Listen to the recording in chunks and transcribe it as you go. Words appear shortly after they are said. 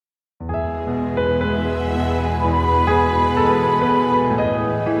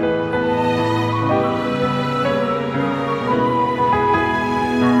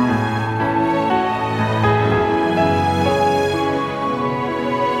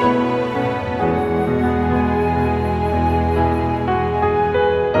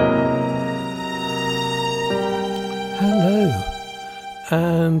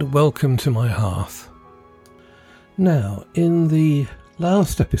and welcome to my hearth. Now, in the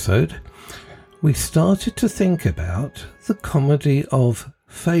last episode, we started to think about the comedy of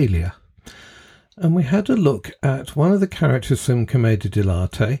failure, and we had a look at one of the characters from Commedia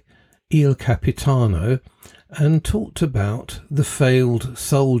dell'arte, Il Capitano, and talked about the failed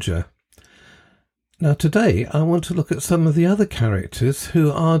soldier. Now today I want to look at some of the other characters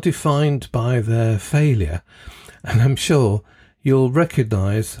who are defined by their failure, and I'm sure you'll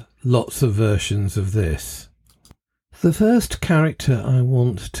recognise lots of versions of this. The first character I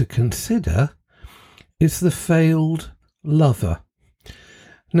want to consider is the failed lover.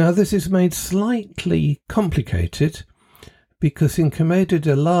 Now this is made slightly complicated because in Commedia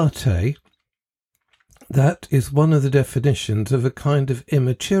dell'arte that is one of the definitions of a kind of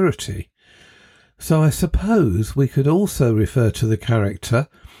immaturity. So I suppose we could also refer to the character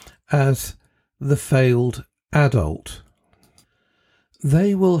as the failed adult.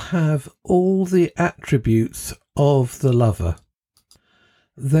 They will have all the attributes of the lover.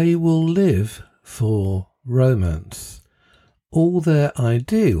 They will live for romance. All their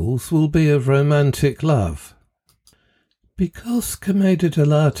ideals will be of romantic love. Because Commedia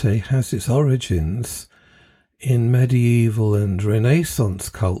dell'arte has its origins in medieval and Renaissance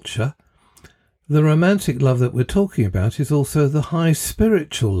culture, the romantic love that we're talking about is also the high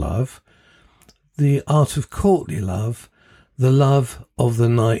spiritual love, the art of courtly love, the love of the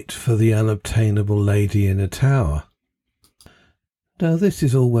knight for the unobtainable lady in a tower. Now this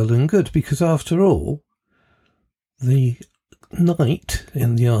is all well and good because after all, the knight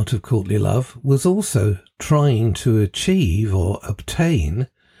in the art of courtly love was also trying to achieve or obtain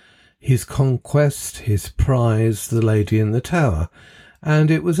his conquest, his prize, the lady in the tower,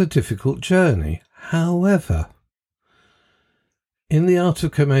 and it was a difficult journey. However, in the art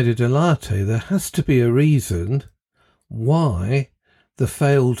of Commedia dell'arte there has to be a reason why the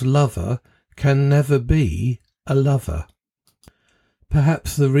failed lover can never be a lover.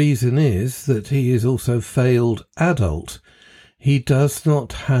 Perhaps the reason is that he is also failed adult. He does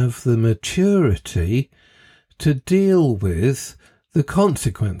not have the maturity to deal with the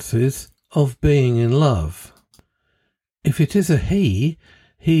consequences of being in love. If it is a he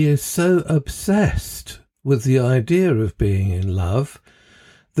is so obsessed with the idea of being in love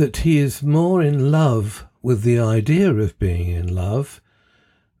that he is more in love with the idea of being in love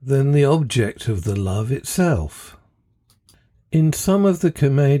than the object of the love itself. In some of the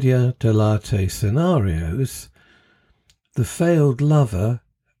Commedia dell'arte scenarios, the failed lover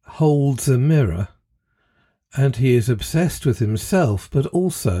holds a mirror and he is obsessed with himself, but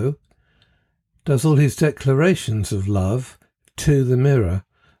also does all his declarations of love to the mirror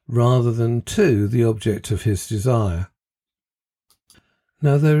rather than to the object of his desire.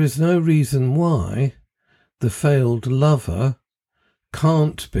 Now there is no reason why the failed lover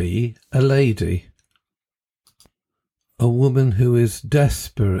can't be a lady, a woman who is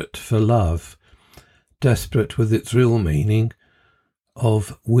desperate for love, desperate with its real meaning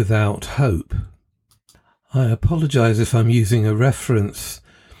of without hope. I apologise if I'm using a reference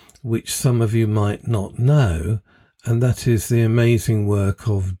which some of you might not know, and that is the amazing work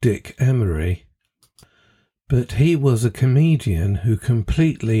of Dick Emery. But he was a comedian who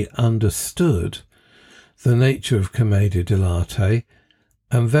completely understood the nature of Commedia dell'arte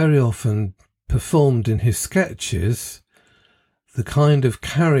and very often performed in his sketches the kind of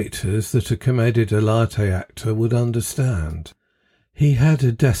characters that a Commedia dell'arte actor would understand. He had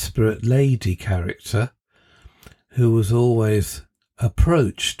a desperate lady character who was always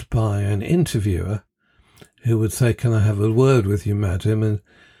approached by an interviewer who would say, "Can I have a word with you, madam?" And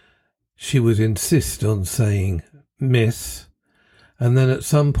she would insist on saying, "Miss," and then at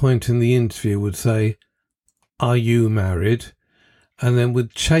some point in the interview would say, "Are you married?" and then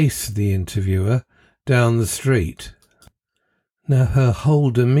would chase the interviewer down the street. Now her whole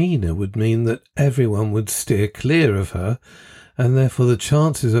demeanour would mean that everyone would steer clear of her, and therefore the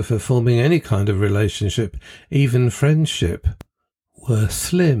chances of her forming any kind of relationship, even friendship, were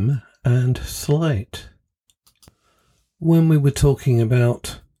slim and slight. When we were talking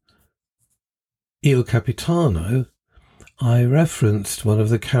about Il Capitano, I referenced one of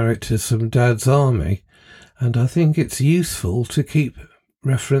the characters from Dad's Army, and I think it's useful to keep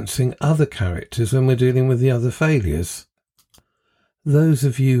referencing other characters when we're dealing with the other failures. Those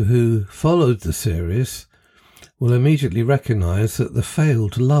of you who followed the series will immediately recognise that the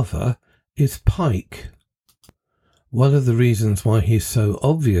failed lover is Pike. One of the reasons why he's so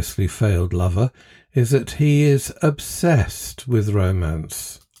obviously failed lover is that he is obsessed with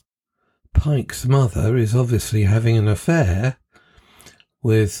romance. Pike's mother is obviously having an affair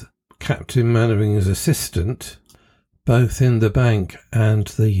with Captain Mannering's assistant, both in the bank and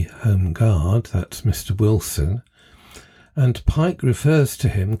the home guard, that's Mr. Wilson, and Pike refers to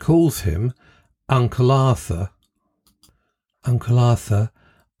him, calls him Uncle Arthur. Uncle Arthur,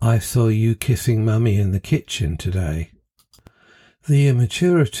 I saw you kissing Mummy in the kitchen today. The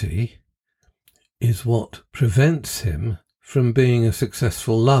immaturity is what prevents him from being a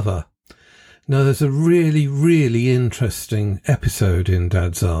successful lover. Now, there's a really, really interesting episode in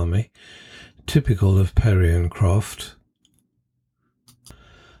Dad's Army, typical of Perry and Croft,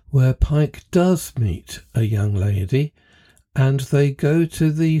 where Pike does meet a young lady and they go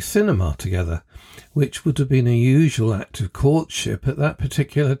to the cinema together, which would have been a usual act of courtship at that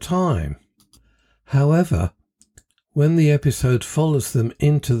particular time. However, when the episode follows them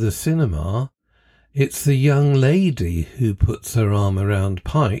into the cinema, it's the young lady who puts her arm around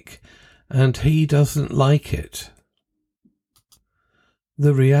Pike, and he doesn't like it.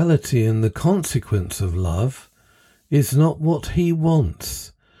 The reality and the consequence of love is not what he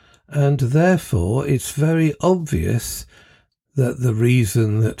wants, and therefore it's very obvious that the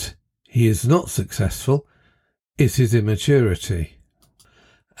reason that he is not successful is his immaturity.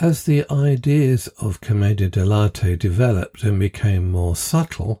 As the ideas of commedia dell'arte developed and became more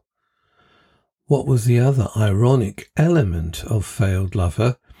subtle, what was the other ironic element of failed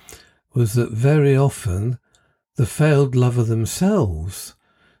lover was that very often the failed lover themselves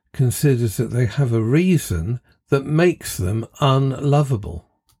considers that they have a reason that makes them unlovable.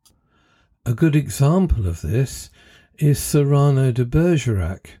 A good example of this is Cyrano de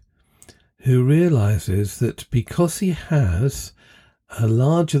Bergerac, who realizes that because he has a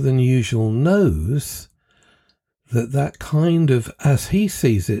larger than usual nose, that kind of, as he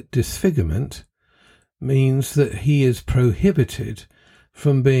sees it, disfigurement means that he is prohibited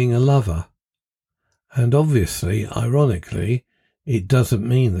from being a lover. And obviously, ironically, it doesn't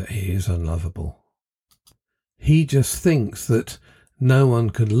mean that he is unlovable. He just thinks that no one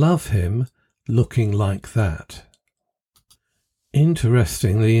could love him looking like that.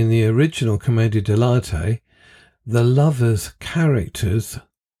 Interestingly, in the original commedia dell'arte, the lovers' characters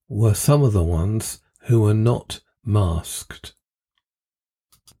were some of the ones who were not masked.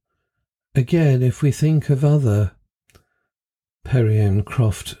 Again, if we think of other Perry and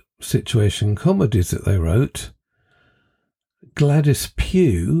Croft situation comedies that they wrote, Gladys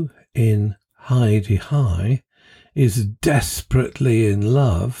Pugh in Hi-de-Hi is desperately in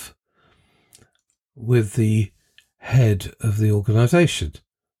love with the head of the organisation.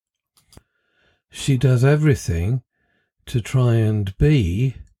 She does everything to try and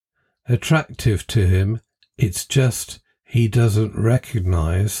be attractive to him. It's just he doesn't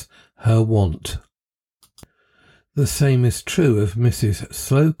recognise her want. The same is true of Mrs.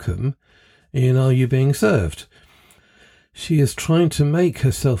 Slocum in Are You Being Served? She is trying to make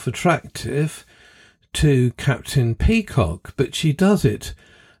herself attractive to Captain Peacock, but she does it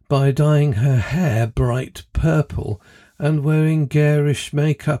by dyeing her hair bright purple and wearing garish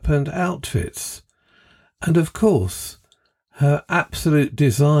makeup and outfits. And of course, her absolute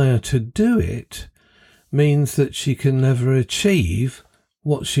desire to do it means that she can never achieve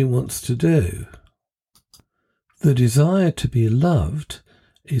what she wants to do. The desire to be loved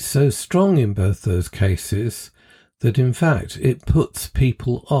is so strong in both those cases that in fact it puts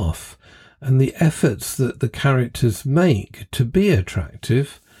people off, and the efforts that the characters make to be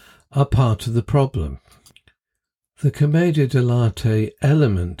attractive are part of the problem. The commedia dell'arte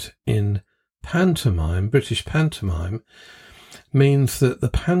element in pantomime, British pantomime, means that the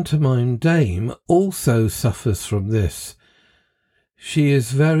pantomime dame also suffers from this. She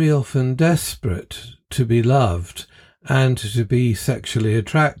is very often desperate to be loved and to be sexually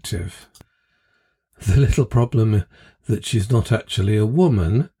attractive. The little problem that she's not actually a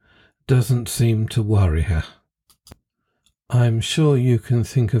woman doesn't seem to worry her. I'm sure you can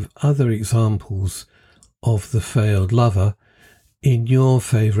think of other examples of the failed lover in your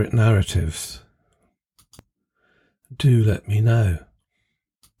favourite narratives. Do let me know.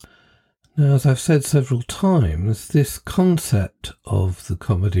 Now, as I've said several times, this concept of the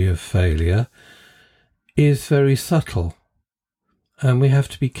comedy of failure is very subtle, and we have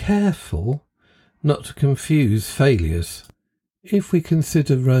to be careful not to confuse failures. If we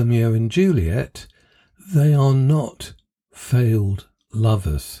consider Romeo and Juliet, they are not failed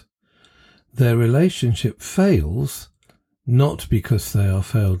lovers. Their relationship fails not because they are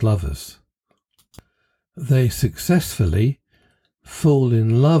failed lovers. They successfully fall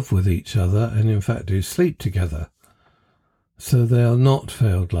in love with each other and in fact do sleep together. So they are not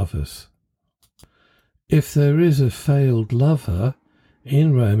failed lovers. If there is a failed lover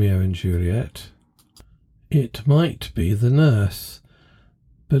in Romeo and Juliet, it might be the nurse,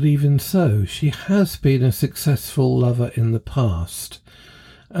 But even so, she has been a successful lover in the past,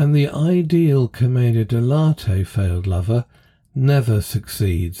 and the ideal commedia dell'arte failed lover never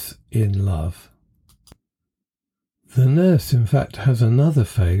succeeds in love. The nurse, in fact, has another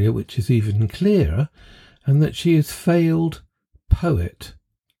failure which is even clearer, and that she is failed poet.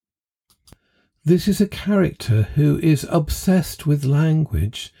 This is a character who is obsessed with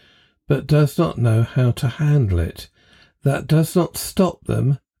language but does not know how to handle it. That does not stop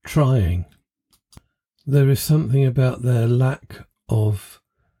them trying. There is something about their lack of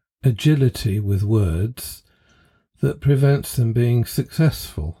agility with words that prevents them being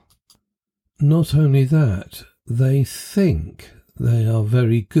successful. Not only that, they think they are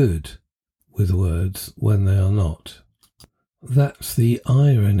very good with words when they are not. That's the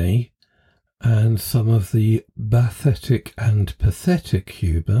irony and some of the bathetic and pathetic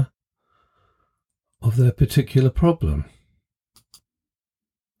humour of their particular problem.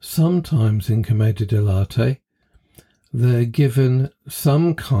 Sometimes in commedia dell'arte, they're given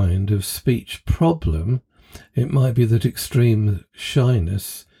some kind of speech problem. It might be that extreme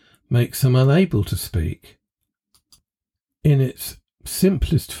shyness makes them unable to speak. In its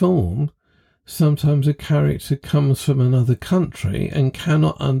simplest form, sometimes a character comes from another country and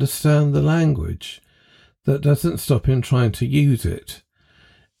cannot understand the language. That doesn't stop him trying to use it.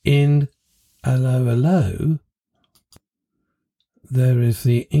 In Allo Allo, there is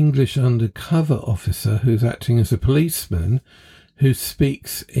the English undercover officer who's acting as a policeman who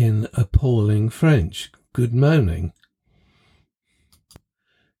speaks in appalling French. Good morning.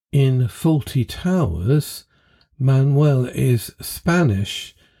 In Fawlty Towers, Manuel is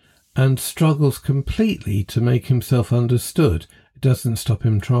Spanish and struggles completely to make himself understood. It doesn't stop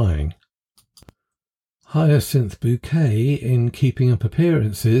him trying. Hyacinth Bouquet, in Keeping Up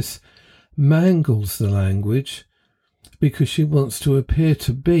Appearances, mangles the language because she wants to appear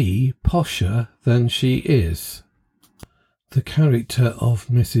to be posher than she is. The character of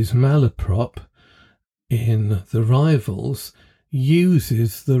Mrs. Malaprop in The Rivals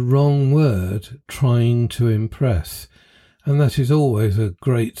uses the wrong word trying to impress, and that is always a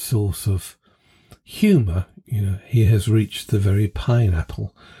great source of humour. He has reached the very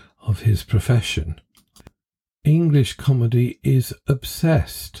pineapple of his profession. English comedy is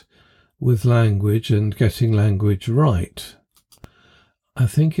obsessed with language and getting language right. I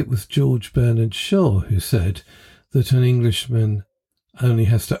think it was George Bernard Shaw who said that an Englishman only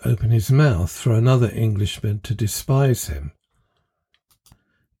has to open his mouth for another Englishman to despise him.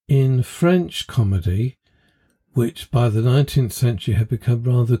 In French comedy, which by the 19th century had become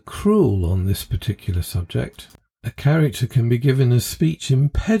rather cruel on this particular subject, a character can be given a speech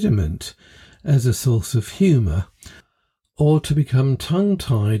impediment as a source of humour, or to become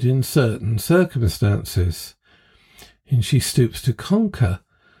tongue-tied in certain circumstances. In She Stoops to Conquer,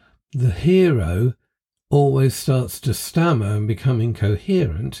 the hero always starts to stammer and become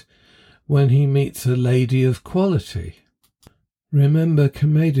incoherent when he meets a lady of quality. Remember,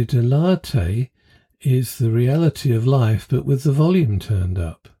 commedia dell'arte is the reality of life, but with the volume turned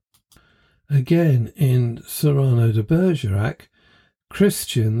up. Again, in Cyrano de Bergerac,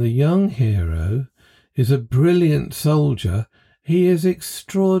 Christian, the young hero, is a brilliant soldier. He is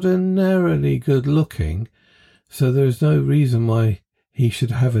extraordinarily good-looking, so there is no reason why he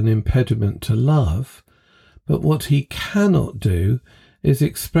should have an impediment to love. But what he cannot do is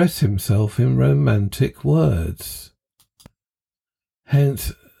express himself in romantic words.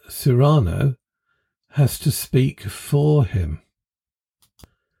 Hence, Cyrano has to speak for him.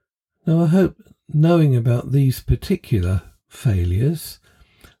 Now, I hope knowing about these particular failures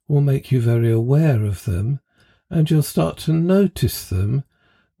will make you very aware of them, and you'll start to notice them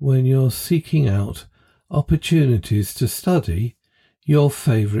when you're seeking out opportunities to study your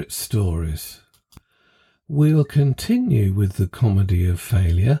favourite stories. We'll continue with the comedy of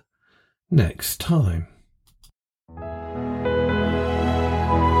failure next time.